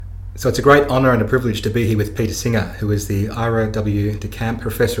So it's a great honour and a privilege to be here with Peter Singer, who is the Ira W. DeCamp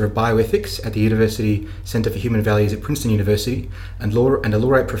Professor of Bioethics at the University Centre for Human Values at Princeton University and a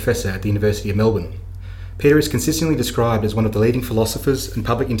Laureate Professor at the University of Melbourne. Peter is consistently described as one of the leading philosophers and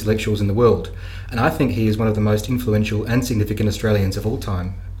public intellectuals in the world, and I think he is one of the most influential and significant Australians of all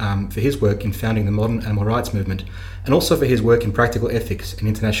time for his work in founding the modern animal rights movement, and also for his work in practical ethics and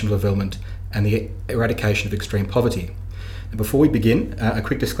international development and the eradication of extreme poverty. And before we begin, a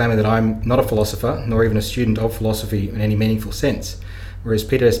quick disclaimer that I'm not a philosopher, nor even a student of philosophy in any meaningful sense, whereas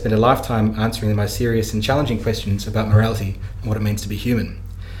Peter has spent a lifetime answering the most serious and challenging questions about morality and what it means to be human.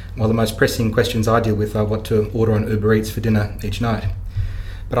 While the most pressing questions I deal with are what to order on Uber Eats for dinner each night.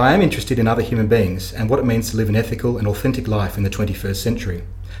 But I am interested in other human beings and what it means to live an ethical and authentic life in the 21st century,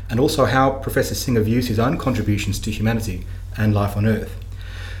 and also how Professor Singer views his own contributions to humanity and life on Earth.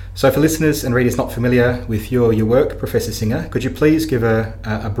 So for listeners and readers not familiar with your work, Professor Singer, could you please give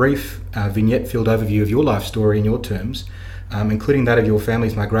a brief vignette-filled overview of your life story in your terms, including that of your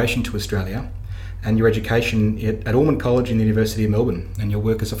family's migration to Australia, and your education at Ormond College in the University of Melbourne, and your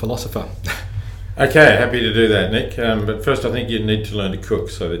work as a philosopher? Okay, happy to do that, Nick. But first I think you need to learn to cook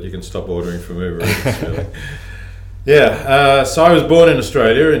so that you can stop ordering from Uber Eats, really. So I was born in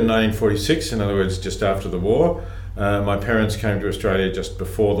Australia in 1946, in other words, just after the war. My parents came to Australia just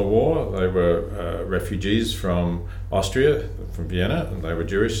before the war. They were refugees from Austria, from Vienna, and they were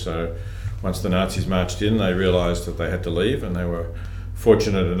Jewish, so once the Nazis marched in, they realised that they had to leave, and they were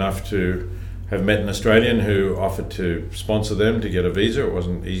fortunate enough to have met an Australian who offered to sponsor them to get a visa. It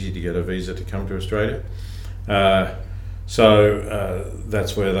wasn't easy to get a visa to come to Australia. So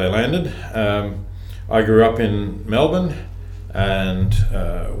that's where they landed. I grew up in Melbourne and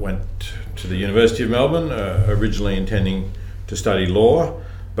went to the University of Melbourne, originally intending to study law,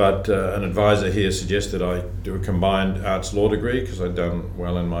 but an advisor here suggested I do a combined arts law degree because I'd done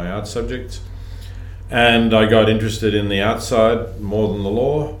well in my arts subjects. And I got interested in the arts side more than the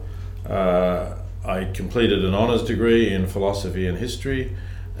law. I completed an honours degree in philosophy and history,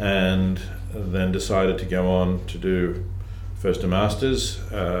 and then decided to go on to do first a master's,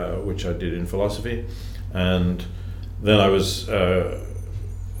 which I did in philosophy, and then I was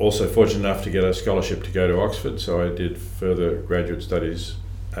also fortunate enough to get a scholarship to go to Oxford, so I did further graduate studies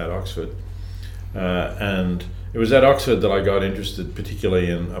at Oxford. And it was at Oxford that I got interested particularly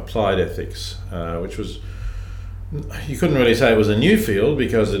in applied ethics, which was, you couldn't really say it was a new field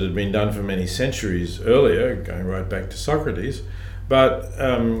because it had been done for many centuries earlier, going right back to Socrates. But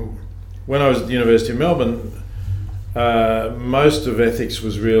when I was at the University of Melbourne, most of ethics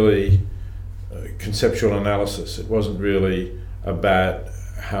was really conceptual analysis. It wasn't really about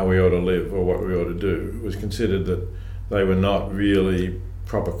how we ought to live or what we ought to do. It was considered that they were not really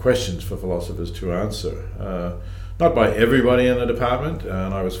proper questions for philosophers to answer. Not by everybody in the department,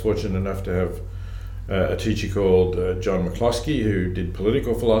 and I was fortunate enough to have a teacher called John McCloskey, who did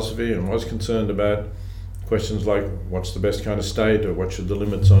political philosophy and was concerned about questions like what's the best kind of state or what should the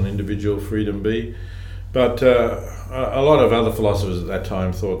limits on individual freedom be. But a lot of other philosophers at that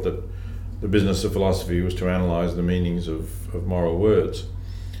time thought that the business of philosophy was to analyse the meanings of moral words.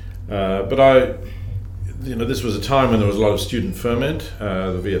 But this was a time when there was a lot of student ferment.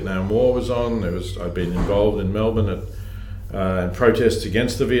 The Vietnam War was on. I'd been involved in Melbourne in protests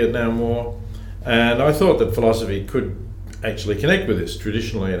against the Vietnam War. And I thought that philosophy could actually connect with this.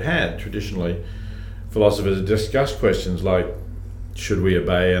 Traditionally it had. Traditionally philosophers had discussed questions like, should we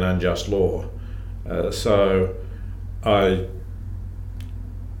obey an unjust law? So I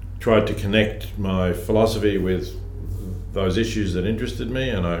tried to connect my philosophy with those issues that interested me,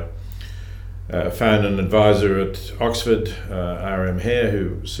 and I found an advisor at Oxford, R.M. Hare,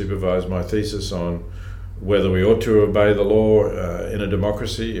 who supervised my thesis on whether we ought to obey the law in a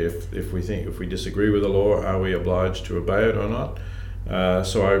democracy. If we disagree with the law, are we obliged to obey it or not?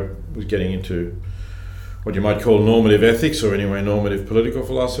 So I was getting into what you might call normative ethics, or anyway normative political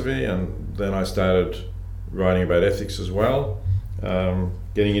philosophy, and then I started writing about ethics as well,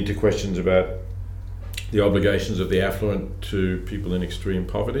 getting into questions about the obligations of the affluent to people in extreme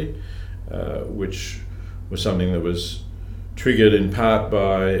poverty, which was something that was triggered in part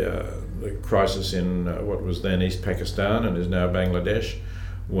by the crisis in what was then East Pakistan and is now Bangladesh,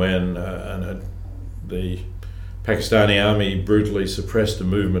 when the Pakistani army brutally suppressed a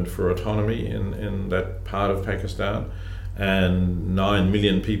movement for autonomy in that part of Pakistan, and 9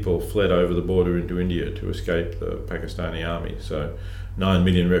 million people fled over the border into India to escape the Pakistani army. So 9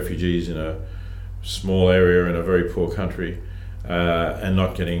 million refugees in a small area in a very poor country, and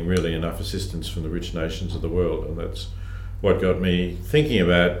not getting really enough assistance from the rich nations of the world. And that's what got me thinking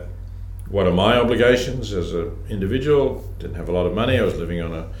about what are my obligations as an individual. Didn't have a lot of money. I was living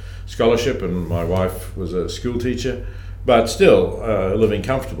on a scholarship, and my wife was a school teacher, but still living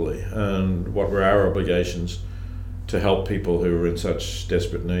comfortably. And what were our obligations to help people who were in such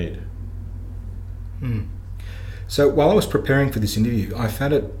desperate need? So while I was preparing for this interview, I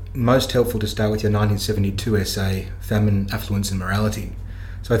found it most helpful to start with your 1972 essay, Famine, Affluence and Morality.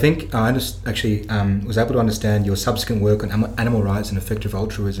 So I think I was able to understand your subsequent work on animal rights and effective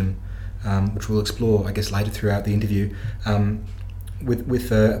altruism, which we'll explore, I guess, later throughout the interview, with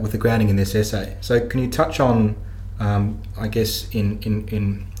the grounding in this essay. So can you touch on, I guess,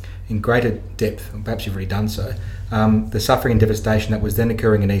 in greater depth, perhaps you've already done so, the suffering and devastation that was then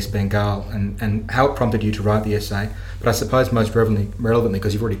occurring in East Bengal, and how it prompted you to write the essay, but I suppose most relevantly,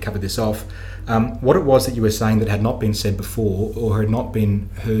 because you've already covered this off, what it was that you were saying that had not been said before or had not been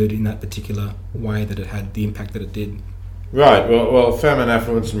heard in that particular way that it had the impact that it did. Right. Well, Famine,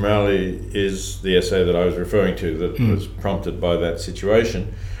 Affluence and Morality is the essay that I was referring to that was prompted by that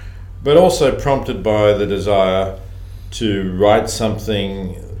situation, but also prompted by the desire to write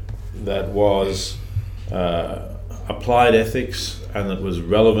something that was applied ethics and that was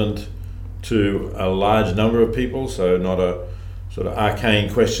relevant to a large number of people, so not a sort of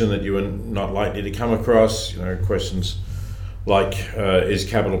arcane question that you were not likely to come across. Questions like is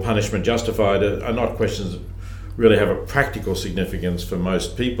capital punishment justified are not questions that really have a practical significance for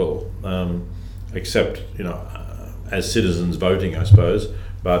most people, except as citizens voting, I suppose,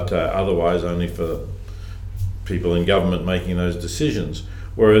 but otherwise only for people in government making those decisions.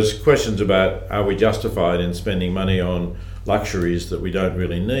 Whereas questions about are we justified in spending money on luxuries that we don't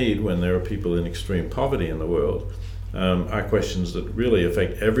really need when there are people in extreme poverty in the world are questions that really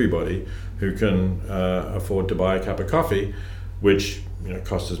affect everybody who can afford to buy a cup of coffee, which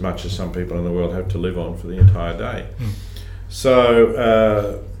costs as much as some people in the world have to live on for the entire day.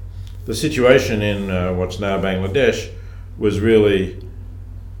 So the situation in what's now Bangladesh was really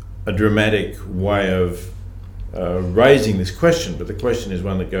a dramatic way of raising this question, but the question is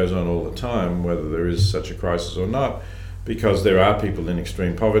one that goes on all the time, whether there is such a crisis or not, because there are people in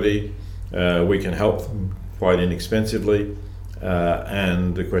extreme poverty. We can help them quite inexpensively,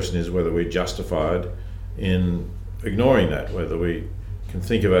 and the question is whether we're justified in ignoring that, whether we can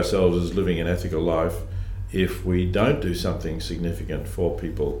think of ourselves as living an ethical life if we don't do something significant for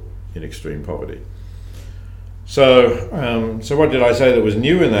people in extreme poverty. So what did I say that was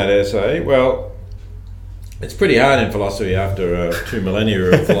new in that essay? Well, it's pretty hard in philosophy after 2 millennia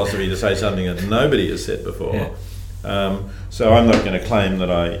of philosophy to say something that nobody has said before. Yeah. So I'm not going to claim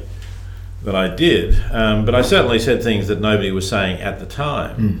that I did, but I certainly said things that nobody was saying at the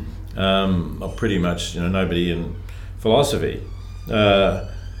time. Or pretty much, nobody in philosophy.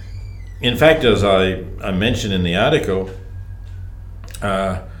 In fact, as I mentioned in the article,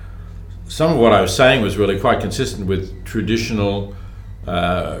 some of what I was saying was really quite consistent with traditional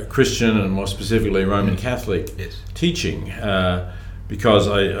Christian and more specifically Roman Catholic teaching, because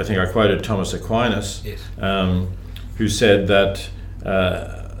I think I quoted Thomas Aquinas, who said that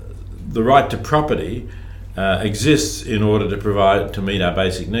the right to property exists in order to meet our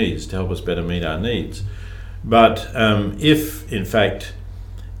basic needs, to help us better meet our needs. But if in fact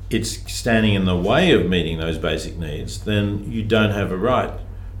it's standing in the way of meeting those basic needs, then you don't have a right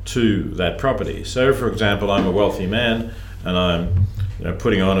to that property. So for example, I'm a wealthy man and I'm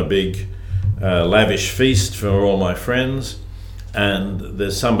putting on a big lavish feast for all my friends, and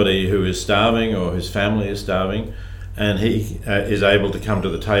there's somebody who is starving or whose family is starving, and he is able to come to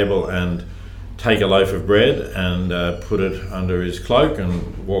the table and take a loaf of bread and put it under his cloak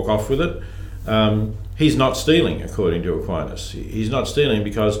and walk off with it. He's not stealing, according to Aquinas. He's not stealing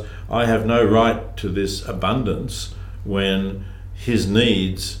because I have no right to this abundance when his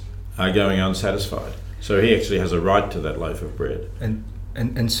needs are going unsatisfied. So he actually has a right to that loaf of bread.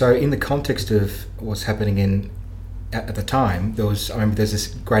 And so in the context of what's happening at the time, there's this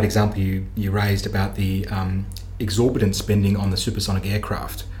great example you raised about the exorbitant spending on the supersonic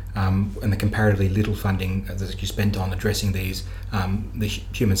aircraft, and the comparatively little funding that you spent on addressing these, the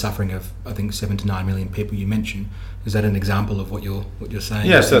human suffering of I think 7 to 9 million people you mentioned. Is that an example of what you're saying?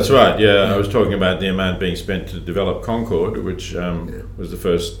 Yes, that's right. Yeah, I was talking about the amount being spent to develop Concorde, which was the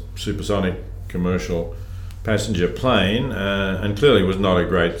first supersonic commercial passenger plane, and clearly was not a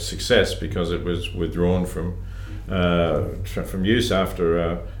great success because it was withdrawn from use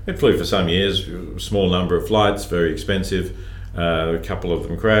after it flew for some years, a small number of flights, very expensive. A couple of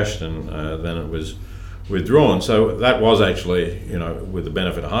them crashed, and then it was withdrawn. So that was actually, with the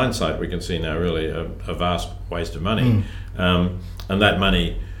benefit of hindsight, we can see now really a vast waste of money. And that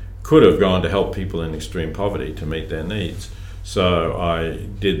money could have gone to help people in extreme poverty to meet their needs. So I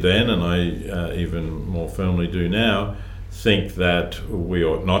did then, and I even more firmly do now, think that we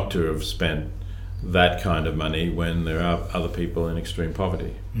ought not to have spent that kind of money when there are other people in extreme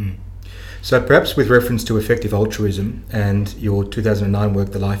poverty. So perhaps with reference to effective altruism and your 2009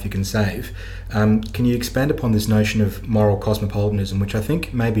 work, The Life You Can Save, can you expand upon this notion of moral cosmopolitanism, which I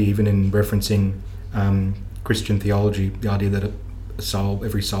think maybe even in referencing Christian theology, the idea that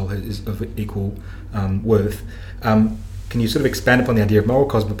every soul is of equal worth. Can you sort of expand upon the idea of moral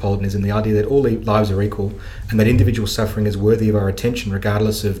cosmopolitanism, the idea that all lives are equal and that individual suffering is worthy of our attention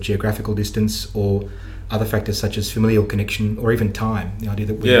regardless of geographical distance or other factors such as familial connection or even time, the idea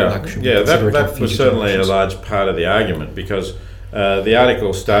that we should be considerate of that future was certainly generations. a large part of the argument, because the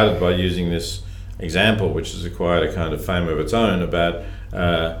article started by using this example, which has acquired a kind of fame of its own, about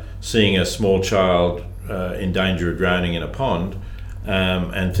seeing a small child in danger of drowning in a pond,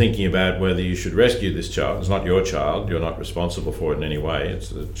 and thinking about whether you should rescue this child. It's not your child, you're not responsible for it in any way, it's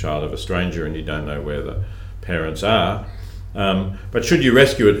the child of a stranger and you don't know where the parents are. But should you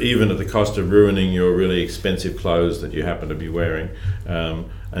rescue it even at the cost of ruining your really expensive clothes that you happen to be wearing,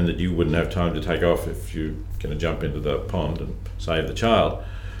 and that you wouldn't have time to take off if you're going to jump into the pond and save the child?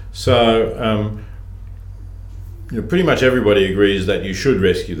 So pretty much everybody agrees that you should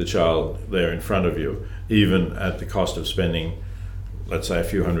rescue the child there in front of you, even at the cost of spending, let's say, a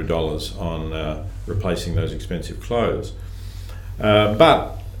few $100s on replacing those expensive clothes.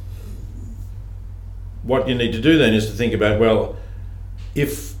 But what you need to do then is to think about, well,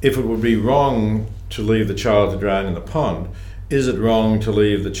 if it would be wrong to leave the child to drown in the pond, is it wrong to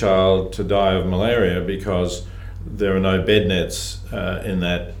leave the child to die of malaria because there are no bed nets in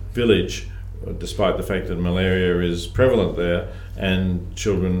that village, despite the fact that malaria is prevalent there and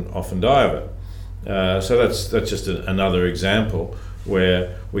children often die of it? So that's just another example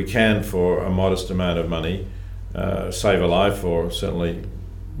where we can, for a modest amount of money, save a life or certainly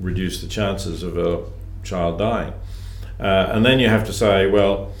reduce the chances of a child dying. And then you have to say,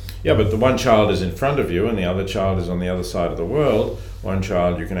 well, yeah, but the one child is in front of you and the other child is on the other side of the world. One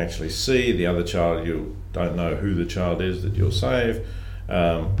child you can actually see, the other child you don't know who the child is that you'll save.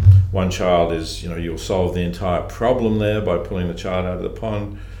 One child is, you'll solve the entire problem there by pulling the child out of the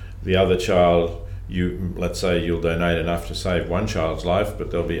pond. The other child, let's say you'll donate enough to save one child's life, but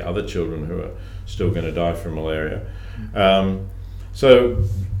there'll be other children who are still going to die from malaria. So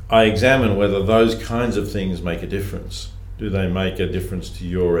I examine whether those kinds of things make a difference. Do they make a difference to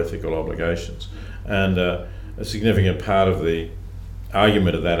your ethical obligations? And a significant part of the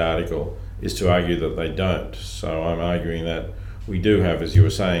argument of that article is to argue that they don't. So I'm arguing that we do have, as you were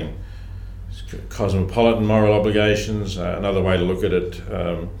saying, cosmopolitan moral obligations. Another way to look at it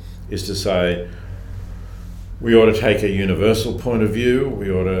is to say we ought to take a universal point of view. We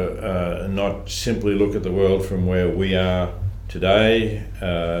ought to not simply look at the world from where we are today.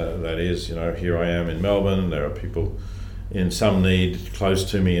 That is, here I am in Melbourne. There are people in some need close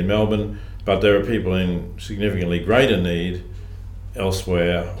to me in Melbourne, but there are people in significantly greater need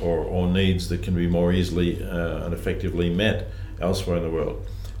elsewhere, or needs that can be more easily and effectively met elsewhere in the world.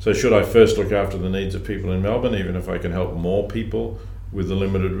 So should I first look after the needs of people in Melbourne, even if I can help more people with the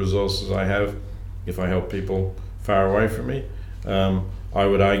limited resources I have, if I help people far away from me? I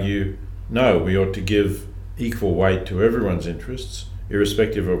would argue, no, we ought to give equal weight to everyone's interests,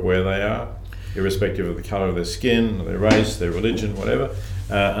 irrespective of where they are, irrespective of the colour of their skin, their race, their religion, whatever.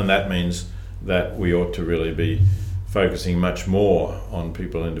 And that means that we ought to really be focusing much more on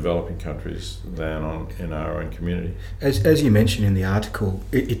people in developing countries than in our own community. As you mentioned in the article,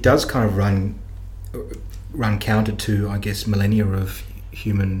 it does kind of run counter to, I guess, millennia of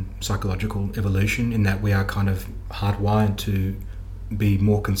human psychological evolution, in that we are kind of hardwired to be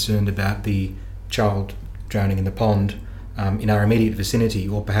more concerned about the child drowning in the pond in our immediate vicinity,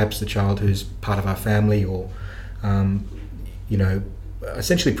 or perhaps the child who's part of our family, or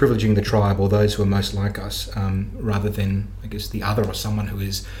essentially privileging the tribe or those who are most like us, rather than, I guess, the other, or someone who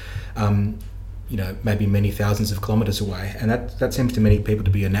is maybe many thousands of kilometres away. And that seems to many people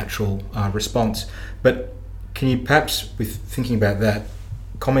to be a natural response. But can you perhaps, with thinking about that,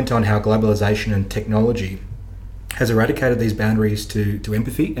 comment on how globalisation and technology has eradicated these boundaries to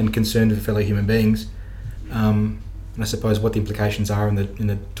empathy and concern for fellow human beings, and I suppose what the implications are in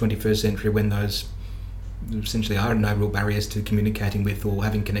the 21st century, when those essentially are no real barriers to communicating with or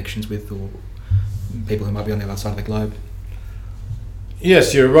having connections with, or people who might be on the other side of the globe?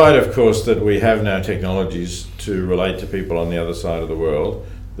 Yes, you're right, of course, that we have now technologies to relate to people on the other side of the world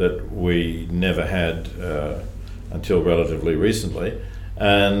that we never had until relatively recently.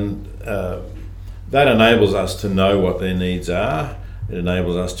 And that enables us to know what their needs are. It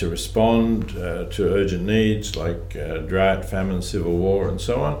enables us to respond to urgent needs like drought, famine, civil war, and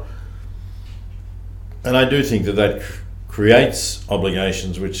so on. And I do think that creates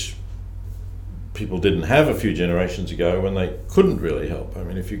obligations which people didn't have a few generations ago when they couldn't really help. I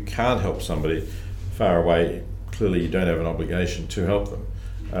mean, if you can't help somebody far away, clearly you don't have an obligation to help them.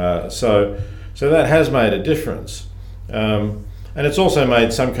 So that has made a difference. And it's also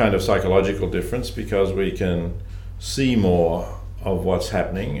made some kind of psychological difference because we can see more of what's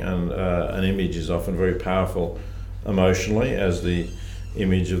happening, and an image is often very powerful emotionally, as the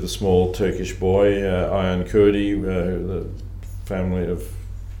image of the small Turkish boy, Ayhan Kurdi, the family of,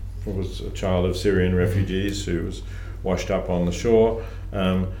 was a child of Syrian refugees who was washed up on the shore.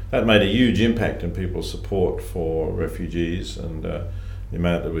 That made a huge impact in people's support for refugees and the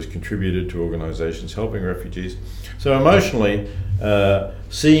amount that was contributed to organisations helping refugees. So emotionally,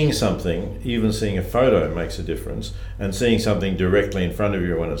 seeing something, even seeing a photo, makes a difference, and seeing something directly in front of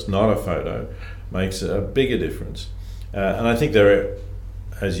you when it's not a photo makes a bigger difference. And I think there are,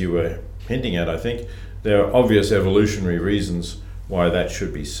 as you were hinting at, I think there are obvious evolutionary reasons why that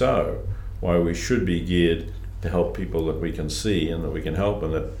should be so, why we should be geared to help people that we can see and that we can help,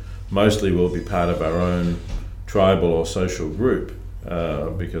 and that mostly will be part of our own tribal or social group,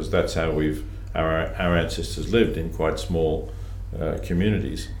 because that's how our ancestors lived, in quite small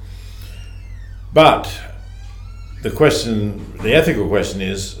communities. But the ethical question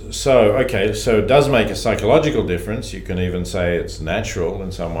is, so it does make a psychological difference. You can even say it's natural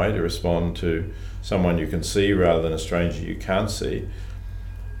in some way to respond to someone you can see rather than a stranger you can't see.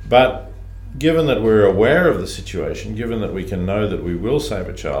 But given that we're aware of the situation, given that we can know that we will save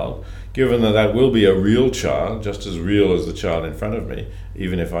a child, given that that will be a real child, just as real as the child in front of me,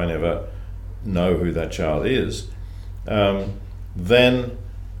 even if I never know who that child is, then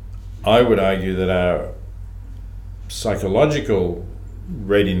I would argue that our psychological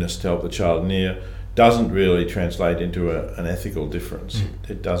readiness to help the child near doesn't really translate into an ethical difference.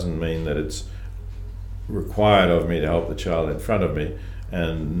 It doesn't mean that it's required of me to help the child in front of me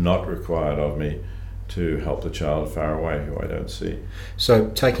and not required of me to help the child far away who I don't see. So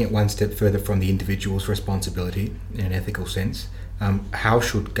taking it one step further from the individual's responsibility in an ethical sense, how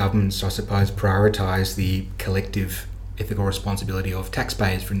should governments, I suppose, prioritise the collective ethical responsibility of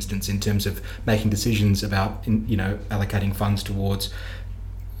taxpayers, for instance, in terms of making decisions about, allocating funds towards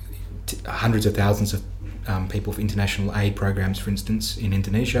hundreds of thousands of people for international aid programs, for instance, in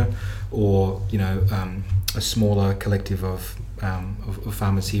Indonesia, or a smaller collective of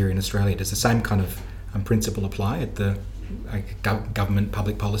farmers here in Australia? Does the same kind of principle apply at the government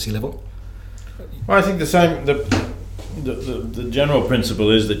public policy level? Well, I think the same. The general principle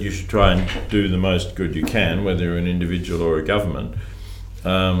is that you should try and do the most good you can, whether you're an individual or a government.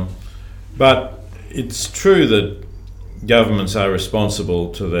 But it's true that governments are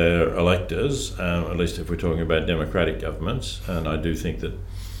responsible to their electors, at least if we're talking about democratic governments. And I do think that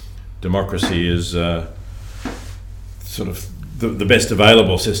democracy is sort of the best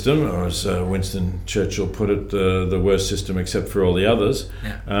available system, or as Winston Churchill put it, the worst system except for all the others.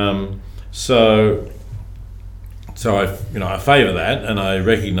 Yeah. So I favour that, and I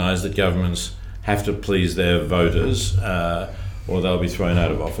recognise that governments have to please their voters, or they'll be thrown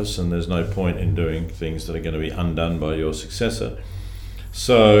out of office, and there's no point in doing things that are going to be undone by your successor.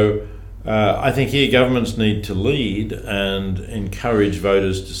 So I think here governments need to lead and encourage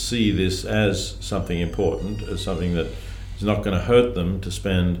voters to see this as something important, as something that is not going to hurt them to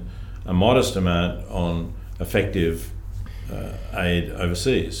spend a modest amount on effective aid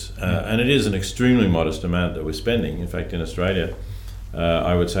overseas. And it is an extremely modest amount that we're spending. In fact, in Australia,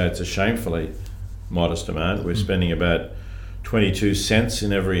 I would say it's a shamefully modest amount. We're spending about 22 cents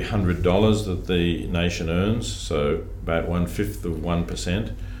in every $100 that the nation earns, so about 1/5 of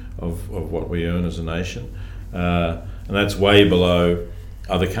 1% of what we earn as a nation. And that's way below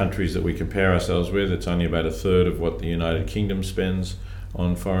other countries that we compare ourselves with. It's only about 1/3 of what the United Kingdom spends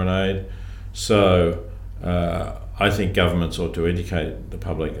on foreign aid. So I think governments ought to educate the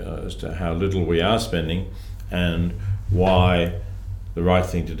public as to how little we are spending and why the right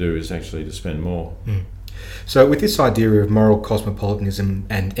thing to do is actually to spend more. So with this idea of moral cosmopolitanism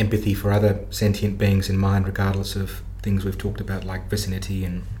and empathy for other sentient beings in mind, regardless of things we've talked about like vicinity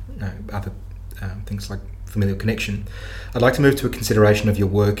and other things like familial connection, I'd like to move to a consideration of your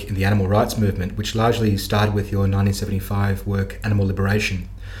work in the animal rights movement, which largely started with your 1975 work, Animal Liberation.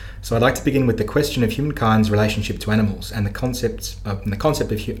 So I'd like to begin with the question of humankind's relationship to animals and the concept of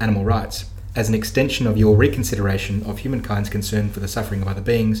animal rights as an extension of your reconsideration of humankind's concern for the suffering of other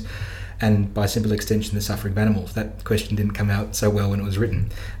beings, and by simple extension, the suffering of animals. That question didn't come out so well when it was written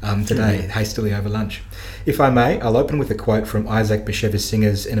today, hastily over lunch. If I may, I'll open with a quote from Isaac Bashevis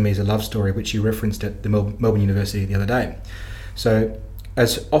Singer's Enemies: A Love Story, which you referenced at the Melbourne University the other day. So,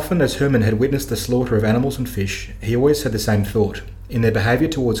 As often as Herman had witnessed the slaughter of animals and fish, he always had the same thought. In their behaviour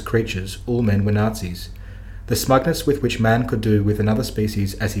towards creatures, all men were Nazis. The smugness with which man could do with another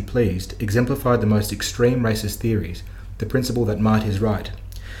species as he pleased exemplified the most extreme racist theories, the principle that might is right.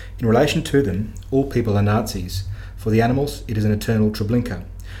 In relation to them, all people are Nazis. For the animals, it is an eternal Treblinka.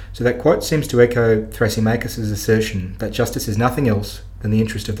 So that quote seems to echo Thrasymachus' assertion that justice is nothing else than the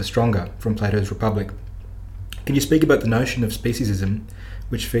interest of the stronger, from Plato's Republic. Can you speak about the notion of speciesism,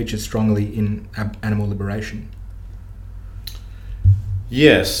 which features strongly in animal liberation?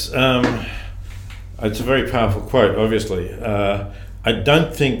 Yes, it's a very powerful quote, obviously. I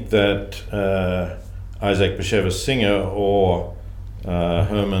don't think that Isaac Bashevis Singer or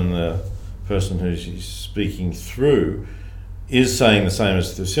Herman, the person who's he's speaking through, is saying the same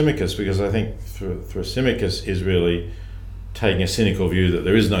as Thrasymachus, because I think Thrasymachus is really taking a cynical view that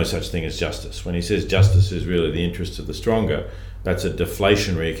there is no such thing as justice. When he says justice is really the interest of the stronger, that's a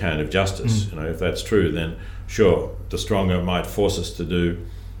deflationary account of justice. If that's true, then sure, the stronger might force us to do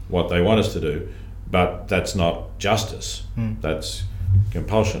what they want us to do, but that's not justice. That's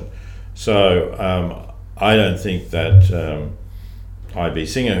compulsion. So I don't think that I.B.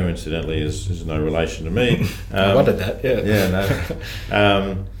 Singer, who incidentally is no relation to me. I wondered that, yeah. Yeah,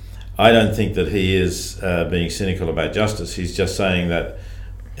 no. I don't think that he is being cynical about justice. He's just saying that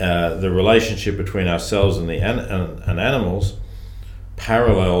the relationship between ourselves and and animals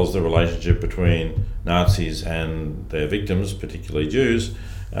parallels the relationship between Nazis and their victims, particularly Jews,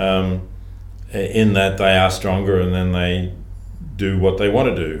 in that they are stronger and then they do what they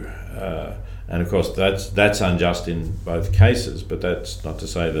want to do. And of course that's unjust in both cases, but that's not to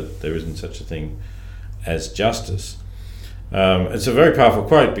say that there isn't such a thing as justice. It's a very powerful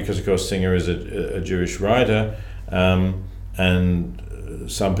quote because, of course, Singer is a Jewish writer, and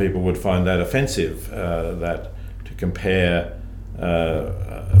some people would find that offensive, that to compare,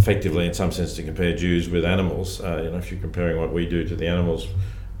 effectively in some sense, to compare Jews with animals. If you're comparing what we do to the animals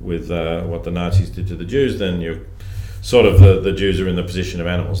with what the Nazis did to the Jews, then you're sort of the Jews are in the position of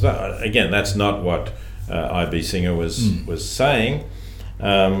animals. Again, that's not what I.B. Singer was saying,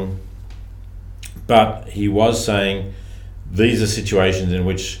 but he was saying these are situations in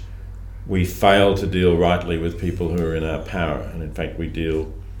which we fail to deal rightly with people who are in our power, and in fact we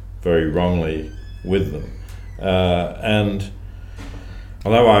deal very wrongly with them. And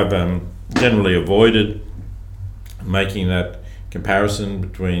although I've generally avoided making that comparison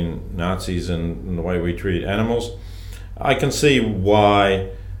between Nazis and the way we treat animals, I can see why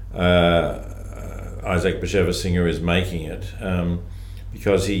Isaac Bashevis Singer is making it,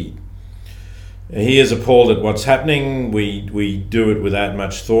 because he is appalled at what's happening. We do it without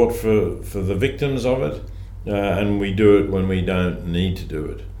much thought for the victims of it, and we do it when we don't need to do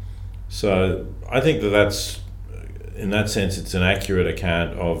it. So I think that's, in that sense, it's an accurate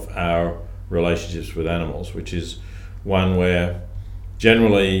account of our relationships with animals, which is one where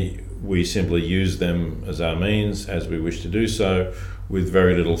generally we simply use them as our means, as we wish to do so, with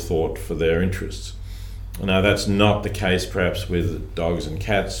very little thought for their interests. Now, that's not the case perhaps with dogs and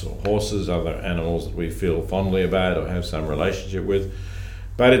cats or horses, other animals that we feel fondly about or have some relationship with,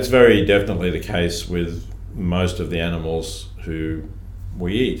 but it's very definitely the case with most of the animals who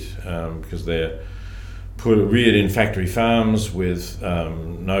we eat, because they're reared in factory farms with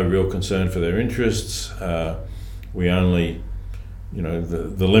no real concern for their interests. We only,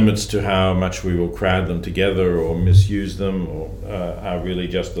 the limits to how much we will crowd them together or misuse them are really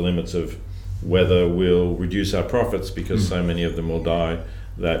just the limits of whether we'll reduce our profits, because so many of them will die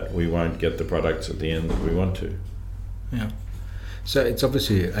that we won't get the products at the end that we want to. Yeah. So it's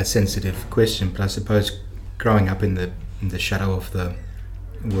obviously a sensitive question, but I suppose growing up in the shadow of the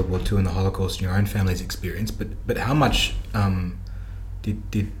World War II and the Holocaust and your own family's experience, but how much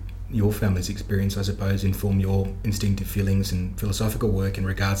did your family's experience, I suppose, inform your instinctive feelings and philosophical work in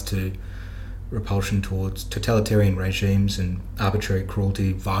regards to repulsion towards totalitarian regimes and arbitrary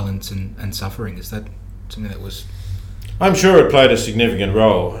cruelty, violence and suffering? Is that something that was... I'm sure it played a significant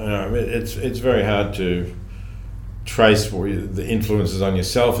role. It's very hard to trace the influences on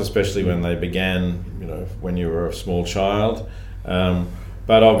yourself, especially when they began, when you were a small child.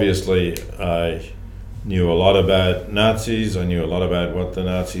 But obviously I knew a lot about Nazis. I knew a lot about what the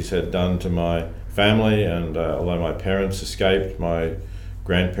Nazis had done to my family, and although my parents escaped, my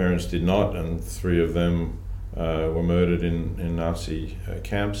grandparents did not, and 3 of them were murdered in Nazi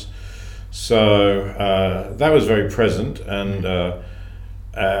camps. So that was very present, and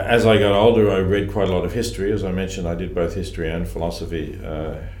as I got older I read quite a lot of history. As I mentioned, I did both history and philosophy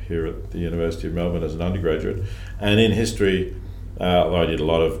here at the University of Melbourne as an undergraduate, and in history, although I did a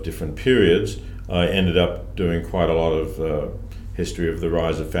lot of different periods, I ended up doing quite a lot of history of the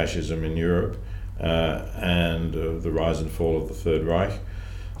rise of fascism in Europe and the rise and fall of the Third Reich.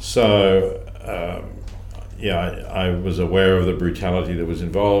 So, I was aware of the brutality that was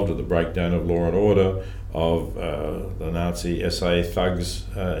involved, of the breakdown of law and order, of the Nazi SA thugs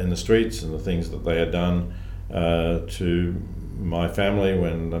in the streets and the things that they had done to my family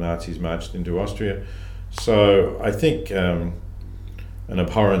when the Nazis marched into Austria. So I think an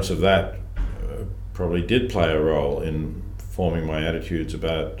abhorrence of that probably did play a role in forming my attitudes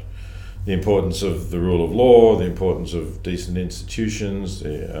about the importance of the rule of law, the importance of decent institutions,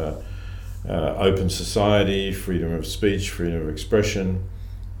 the open society, freedom of speech, freedom of expression,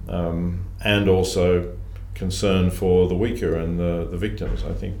 and also concern for the weaker and the victims.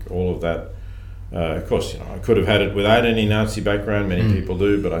 I think all of that, of course, I could have had it without any Nazi background, many people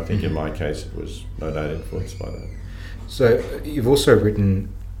do, but I think in my case it was no doubt influenced by that. So you've also written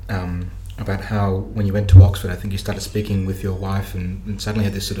about how when you went to Oxford, I think you started speaking with your wife and suddenly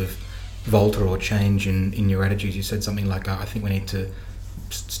had this sort of volta or change in your attitudes. You said something like, I think we need to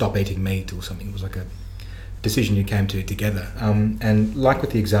stop eating meat or something. It was like a decision you came to together. And like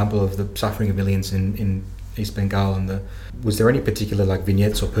with the example of the suffering of millions in East Bengal, was there any particular like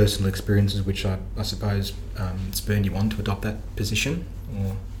vignettes or personal experiences which I suppose spurred you on to adopt that position?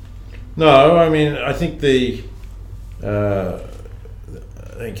 Or? No, I mean, I think the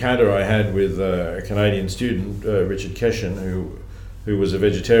encounter I had with a Canadian student, Richard Keshen, who was a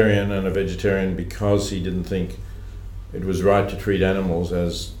vegetarian because he didn't think it was right to treat animals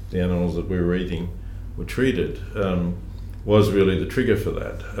as the animals that we were eating were treated, was really the trigger for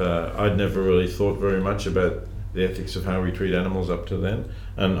that. I'd never really thought very much about the ethics of how we treat animals up to then,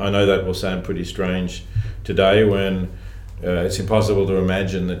 and I know that will sound pretty strange today when it's impossible to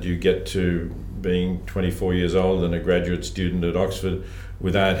imagine that you get to being 24 years old and a graduate student at Oxford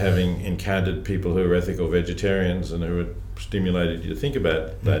without having encountered people who are ethical vegetarians and who had stimulated you to think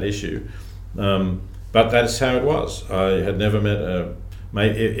about that issue. But that's how it was. I had never met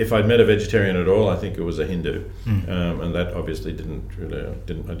if I'd met a vegetarian at all, I think it was a Hindu, and that obviously I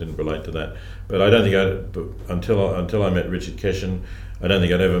didn't relate to that. But I don't think until I met Richard Keshen, I don't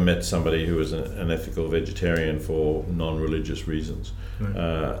think I'd ever met somebody who was an ethical vegetarian for non-religious reasons.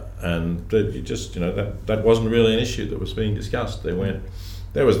 Right. And you just that wasn't really an issue that was being discussed.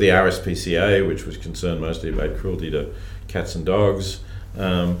 There was the RSPCA, which was concerned mostly about cruelty to cats and dogs,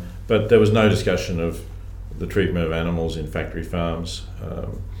 but there was no discussion of the treatment of animals in factory farms.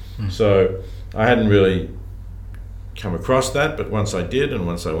 So I hadn't really come across that, but once I did, and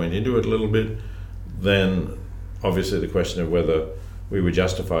once I went into it a little bit, then obviously the question of whether we were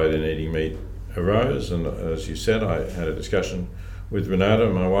justified in eating meat arose, and as you said, I had a discussion with Renata,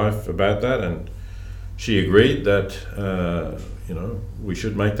 my wife, about that, and she agreed that we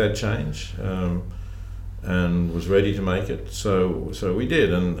should make that change, and was ready to make it. So we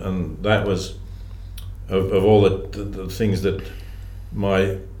did, and that was of all the things that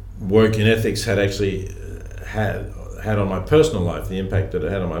my work in ethics had actually had on my personal life, the impact that it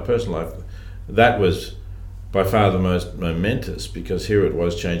had on my personal life. That was by far the most momentous, because here it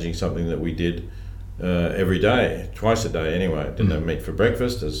was changing something that we did every day, twice a day anyway. I didn't have meat for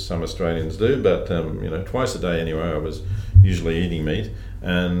breakfast, as some Australians do, but twice a day anyway I was usually eating meat,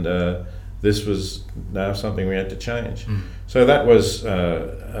 and this was now something we had to change. So that was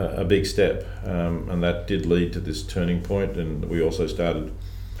a big step, and that did lead to this turning point, and we also started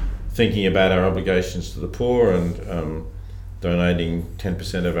thinking about our obligations to the poor and donating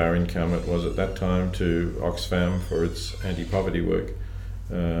 10% of our income, it was at that time, to Oxfam for its anti-poverty work.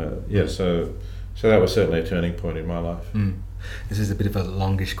 So that was certainly a turning point in my life. This is a bit of a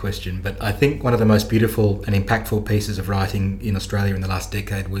longish question, but I think one of the most beautiful and impactful pieces of writing in Australia in the last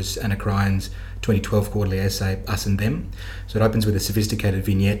decade was Anna Krein's 2012 quarterly essay, Us and Them. So it opens with a sophisticated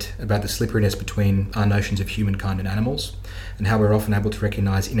vignette about the slipperiness between our notions of humankind and animals, and how we're often able to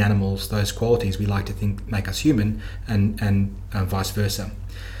recognise in animals those qualities we like to think make us human, and vice versa.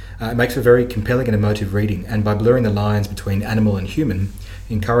 It makes for very compelling and emotive reading, and by blurring the lines between animal and human,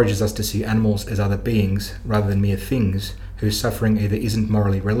 encourages us to see animals as other beings rather than mere things whose suffering either isn't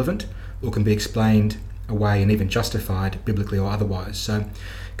morally relevant or can be explained away and even justified biblically or otherwise. So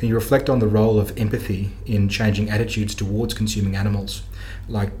can you reflect on the role of empathy in changing attitudes towards consuming animals?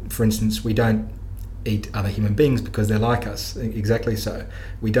 Like, for instance, we don't eat other human beings because they're like us. Exactly so.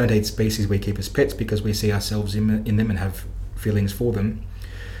 We don't eat species we keep as pets because we see ourselves in them and have feelings for them.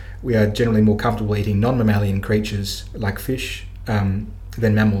 We are generally more comfortable eating non-mammalian creatures like fish than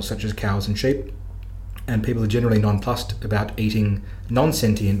mammals such as cows and sheep. And people are generally nonplussed about eating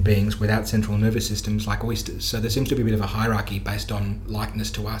non-sentient beings without central nervous systems like oysters. So there seems to be a bit of a hierarchy based on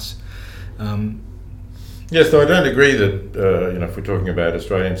likeness to us. Yes, though I don't agree that if we're talking about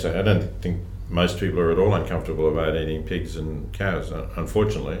Australians, I don't think most people are at all uncomfortable about eating pigs and cows.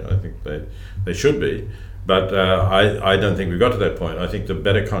 Unfortunately, I think they should be, but I don't think we've got to that point. I think the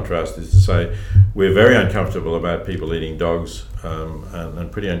better contrast is to say we're very uncomfortable about people eating dogs,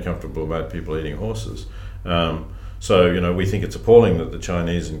 and pretty uncomfortable about people eating horses. So we think it's appalling that the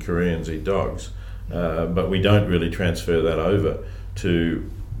Chinese and Koreans eat dogs, but we don't really transfer that over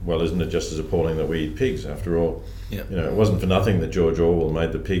to, well, isn't it just as appalling that we eat pigs? After all, it wasn't for nothing that George Orwell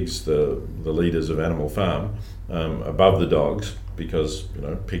made the pigs the leaders of Animal Farm, above the dogs, because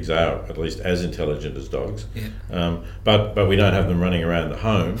pigs are at least as intelligent as dogs. But we don't have them running around the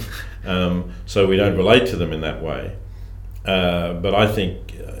home, so we don't relate to them in that way. But I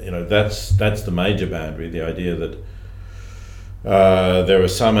think that's the major boundary, the idea that there are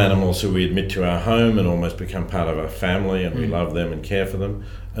some animals who we admit to our home and almost become part of our family, and we love them and care for them.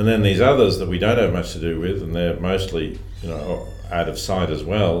 And then these others that we don't have much to do with, and they're mostly out of sight as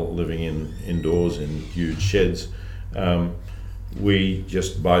well, living indoors in huge sheds. We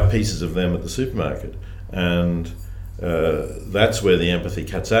just buy pieces of them at the supermarket, and that's where the empathy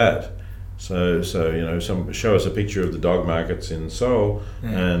cuts out. So show us a picture of the dog markets in Seoul,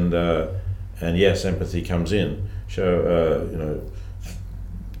 and yes, empathy comes in.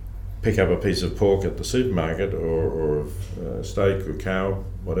 Pick up a piece of pork at the supermarket, or steak or cow,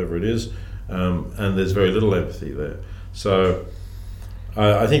 whatever it is, and there's very little empathy there. So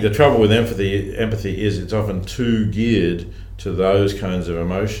I think the trouble with empathy is it's often too geared to those kinds of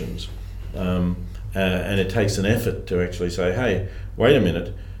emotions, and it takes an effort to actually say, hey, wait a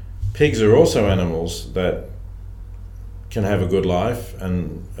minute, pigs are also animals that can have a good life,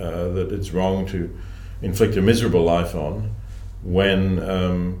 and that it's wrong to inflict a miserable life on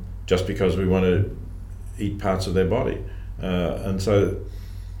when just because we want to eat parts of their body. And so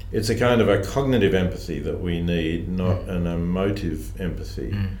it's a kind of a cognitive empathy that we need, not an emotive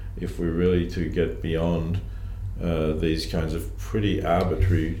empathy, if we're really to get beyond these kinds of pretty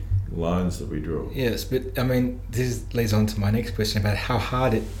arbitrary lines that we draw. Yes, but I mean, this leads on to my next question about how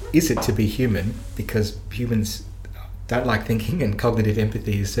hard is it to be human, because humans don't like thinking, and cognitive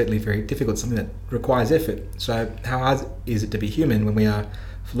empathy is certainly very difficult, something that requires effort. So how hard is it to be human when we are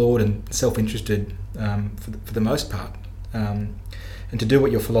flawed and self-interested for the most part, and to do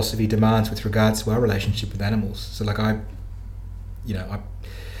what your philosophy demands with regards to our relationship with animals? So I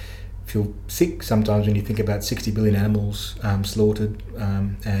feel sick sometimes when you think about 60 billion animals slaughtered,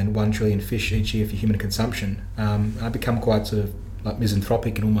 and 1 trillion fish each year for human consumption. I become quite sort of like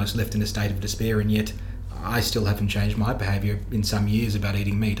misanthropic and almost left in a state of despair, and yet I still haven't changed my behaviour in some years about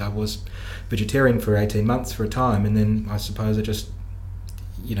eating meat. I was vegetarian for 18 months for a time, and then I suppose I just,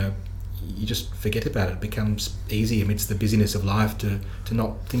 you just forget about it. It becomes easy amidst the busyness of life to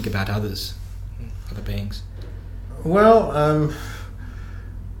not think about other beings. Well, I'm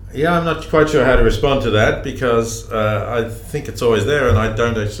not quite sure how to respond to that, because I think it's always there, and I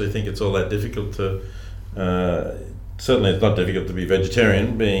don't actually think it's all that difficult to... certainly it's not difficult to be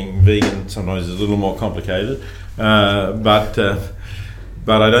vegetarian. Being vegan sometimes is a little more complicated, but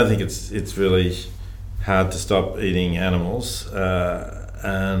I don't think it's really hard to stop eating animals. My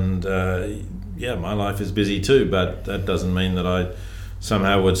life is busy too, but that doesn't mean that I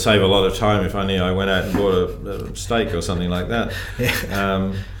somehow would save a lot of time if only I went out and bought a steak or something like that.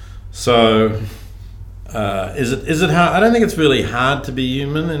 Is it hard? I don't think it's really hard to be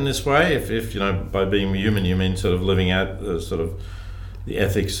human in this way. If by being human you mean sort of living out sort of the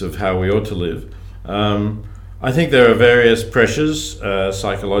ethics of how we ought to live. I think there are various pressures,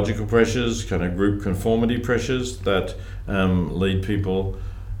 psychological pressures, kind of group conformity pressures that lead people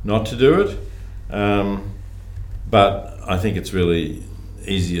not to do it. But I think it's really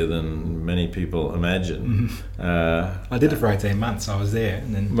easier than many people imagine. I did it for 18 months. I was there,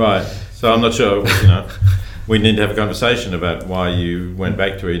 and then right. So I'm not sure. We need to have a conversation about why you went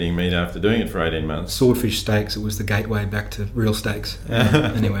back to eating meat after doing it for 18 months. Swordfish steaks. It was the gateway back to real steaks.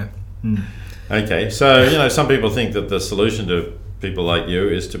 Anyway. Okay. So some people think that the solution to people like you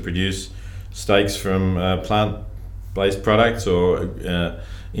is to produce steaks from plant-based products, or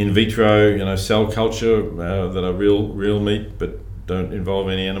in vitro, cell culture that are real meat, but don't involve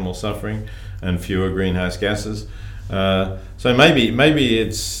any animal suffering and fewer greenhouse gases. So maybe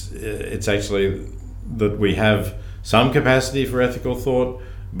it's actually that we have some capacity for ethical thought,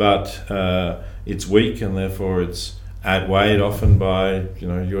 but it's weak, and therefore it's outweighed often by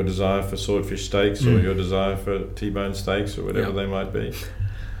your desire for swordfish steaks or your desire for T-bone steaks or whatever they might be.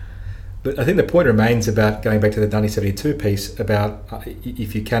 But I think the point remains about going back to the 1972 piece about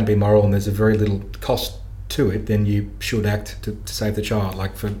if you can be moral and there's a very little cost to it, then you should act to save the child,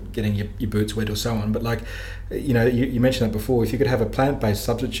 like for getting your boots wet or so on. But like, you mentioned that before. If you could have a plant-based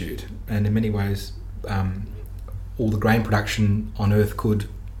substitute, and in many ways, all the grain production on Earth could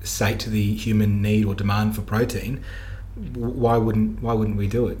sate the human need or demand for protein, why wouldn't we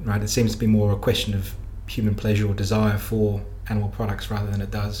do it, right? It seems to be more a question of human pleasure or desire for animal products rather than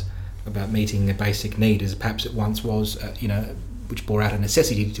it does about meeting a basic need, as perhaps it once was, which bore out a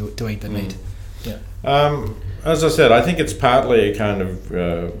necessity to eat the meat. Yeah. As I said, I think it's partly a kind of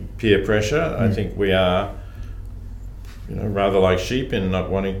peer pressure. I think we are, rather like sheep in not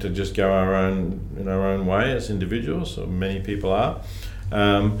wanting to just go our own way as individuals. So many people are,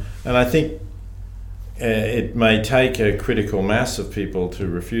 and I think it may take a critical mass of people to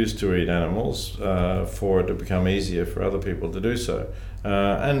refuse to eat animals for it to become easier for other people to do so.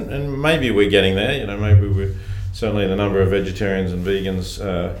 And maybe we're getting there. Maybe we're certainly the number of vegetarians and vegans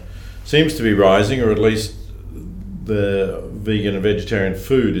seems to be rising, or at least the vegan and vegetarian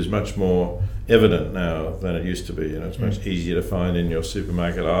food is much more evident now than it used to be. It's much easier to find in your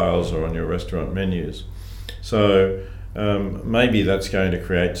supermarket aisles or on your restaurant menus. So maybe that's going to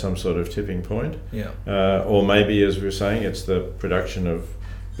create some sort of tipping point. Or maybe, as we were saying, it's the production of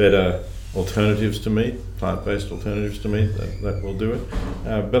better alternatives to meat, plant-based alternatives to meat that will do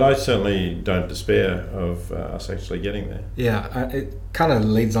it. But I certainly don't despair of us actually getting there. Yeah, it kind of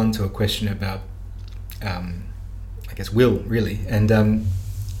leads on to a question about, I guess, will, really. And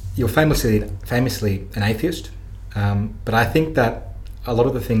you're famously an atheist, but I think that a lot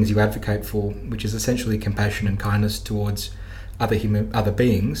of the things you advocate for, which is essentially compassion and kindness towards other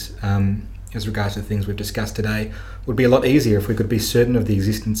beings, as regards to the things we've discussed today, would be a lot easier if we could be certain of the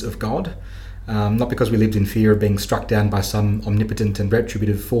existence of God, not because we lived in fear of being struck down by some omnipotent and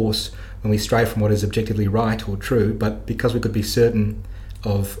retributive force when we stray from what is objectively right or true, but because we could be certain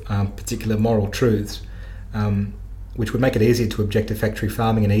of particular moral truths, which would make it easier to object to factory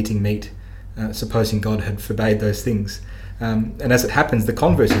farming and eating meat, supposing God had forbade those things. And as it happens, the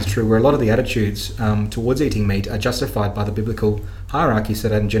converse is true, where a lot of the attitudes towards eating meat are justified by the biblical hierarchy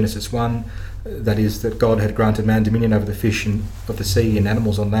set out in Genesis 1, that is, that God had granted man dominion over the fish of the sea and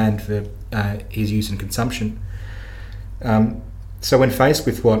animals on land for his use and consumption. So when faced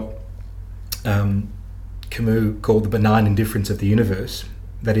with what Camus called the benign indifference of the universe,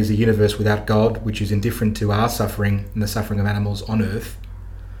 that is, a universe without God, which is indifferent to our suffering and the suffering of animals on Earth,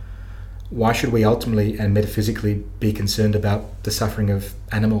 why should we ultimately and metaphysically be concerned about the suffering of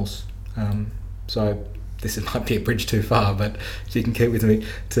animals? So this might be a bridge too far, but if you can keep with me,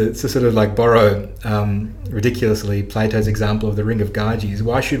 to sort of like borrow ridiculously Plato's example of the ring of Gyges,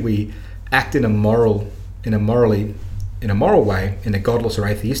 why should we act in a moral way in a godless or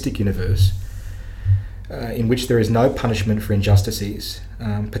atheistic universe in which there is no punishment for injustices,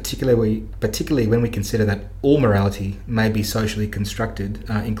 particularly when we consider that all morality may be socially constructed,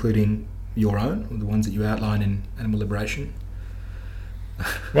 including your own, or the ones that you outline in Animal Liberation?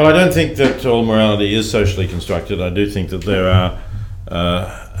 Well, I don't think that all morality is socially constructed. I do think that there are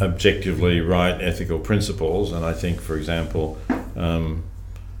objectively right ethical principles, and I think, for example,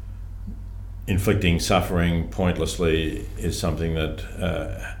 inflicting suffering pointlessly is something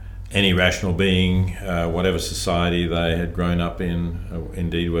that any rational being, whatever society they had grown up in,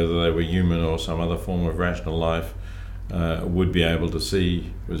 indeed whether they were human or some other form of rational life, would be able to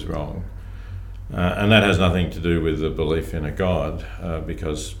see was wrong. And that has nothing to do with the belief in a God,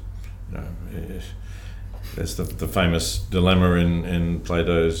 because there's the famous dilemma in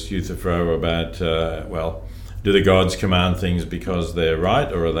Plato's Euthyphro about, do the gods command things because they're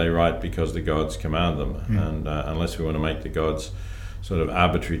right, or are they right because the gods command them? And unless we want to make the gods sort of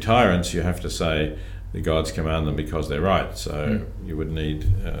arbitrary tyrants, you have to say the gods command them because they're right. So you would need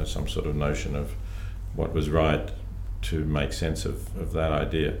some sort of notion of what was right to make sense of that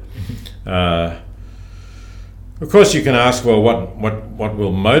idea. Of course, you can ask, well, what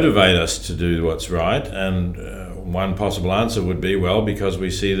will motivate us to do what's right? And one possible answer would be, well, because we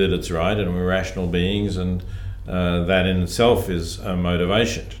see that it's right and we're rational beings, and that in itself is a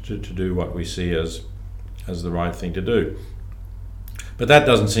motivation to do what we see as the right thing to do. But that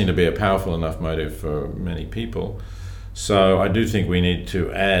doesn't seem to be a powerful enough motive for many people. So I do think we need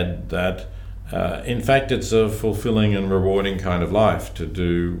to add that, in fact, it's a fulfilling and rewarding kind of life to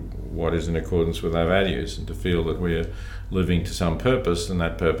do what is in accordance with our values, and to feel that we're living to some purpose, and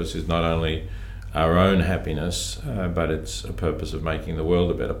that purpose is not only our own happiness, but it's a purpose of making the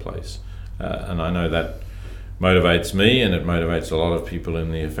world a better place. And I know that motivates me, and it motivates a lot of people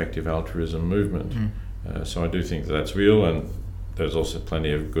in the effective altruism movement. So I do think that's real, and there's also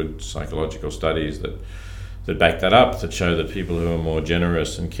plenty of good psychological studies that back that up, that show that people who are more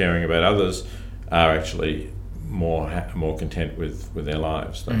generous and caring about others are actually more content with their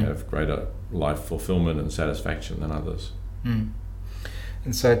lives. They have greater life fulfillment and satisfaction than others. And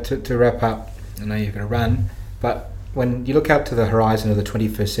so to wrap up, I know you're going to run, but when you look out to the horizon of the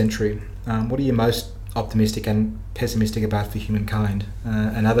 21st century, what are you most optimistic and pessimistic about for humankind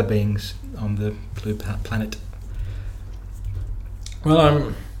and other beings on the blue planet?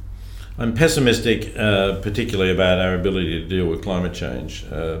 Well, I'm pessimistic, particularly about our ability to deal with climate change.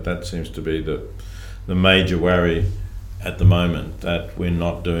 That seems to be the major worry at the moment, that we're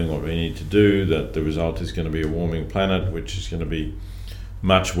not doing what we need to do, that the result is going to be a warming planet, which is going to be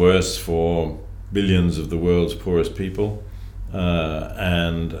much worse for billions of the world's poorest people,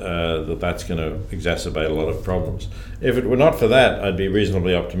 and that's going to exacerbate a lot of problems. If it were not for that, I'd be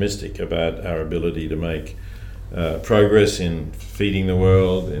reasonably optimistic about our ability to make progress in feeding the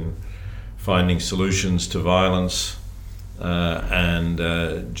world, in finding solutions to violence,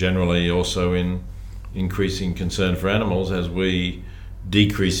 and generally also in increasing concern for animals, as we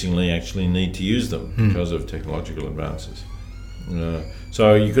decreasingly actually need to use them because of technological advances.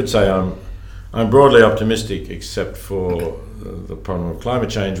 So you could say I'm broadly optimistic, except for the problem of climate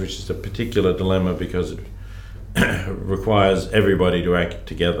change, which is a particular dilemma because it requires everybody to act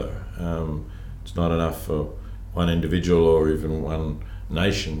together. It's not enough for one individual or even one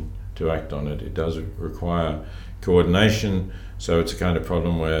nation to act on it. It does require coordination, so it's a kind of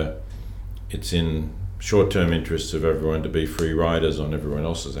problem where it's in short-term interests of everyone to be free riders on everyone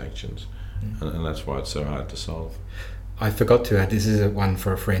else's actions, and that's why it's so hard to solve. I forgot to add, this is one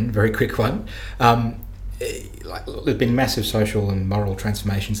for a friend, very quick one. There's been massive social and moral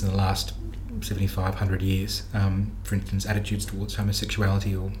transformations in the last 7,500 years. For instance, attitudes towards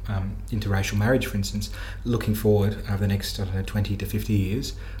homosexuality or interracial marriage, for instance. Looking forward over the next 20 to 50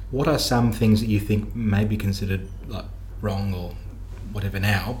 years, what are some things that you think may be considered like wrong or whatever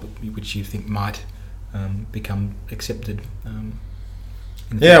now, but which you think might become accepted?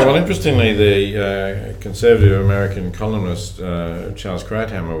 Well, interestingly, the conservative American columnist Charles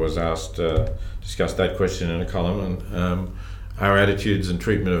Krauthammer was asked to discuss that question in a column, and our attitudes and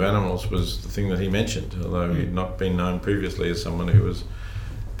treatment of animals was the thing that he mentioned, although he'd not been known previously as someone who was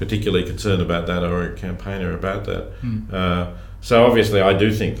particularly concerned about that or a campaigner about that. So obviously I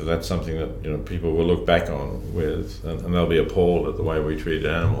do think that that's something that people will look back on with, and they'll be appalled at the way we treated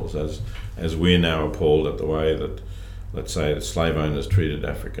animals, as we're now appalled at the way that, let's say, the slave owners treated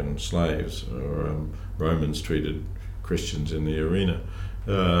African slaves, or Romans treated Christians in the arena.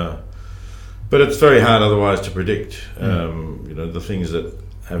 But it's very hard otherwise to predict, the things that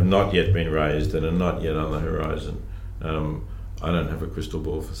have not yet been raised and are not yet on the horizon. I don't have a crystal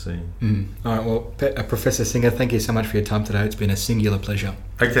ball for seeing. All right, well, Professor Singer, thank you so much for your time today. It's been a singular pleasure.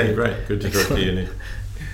 Okay, great. Good to talk to you, Nick.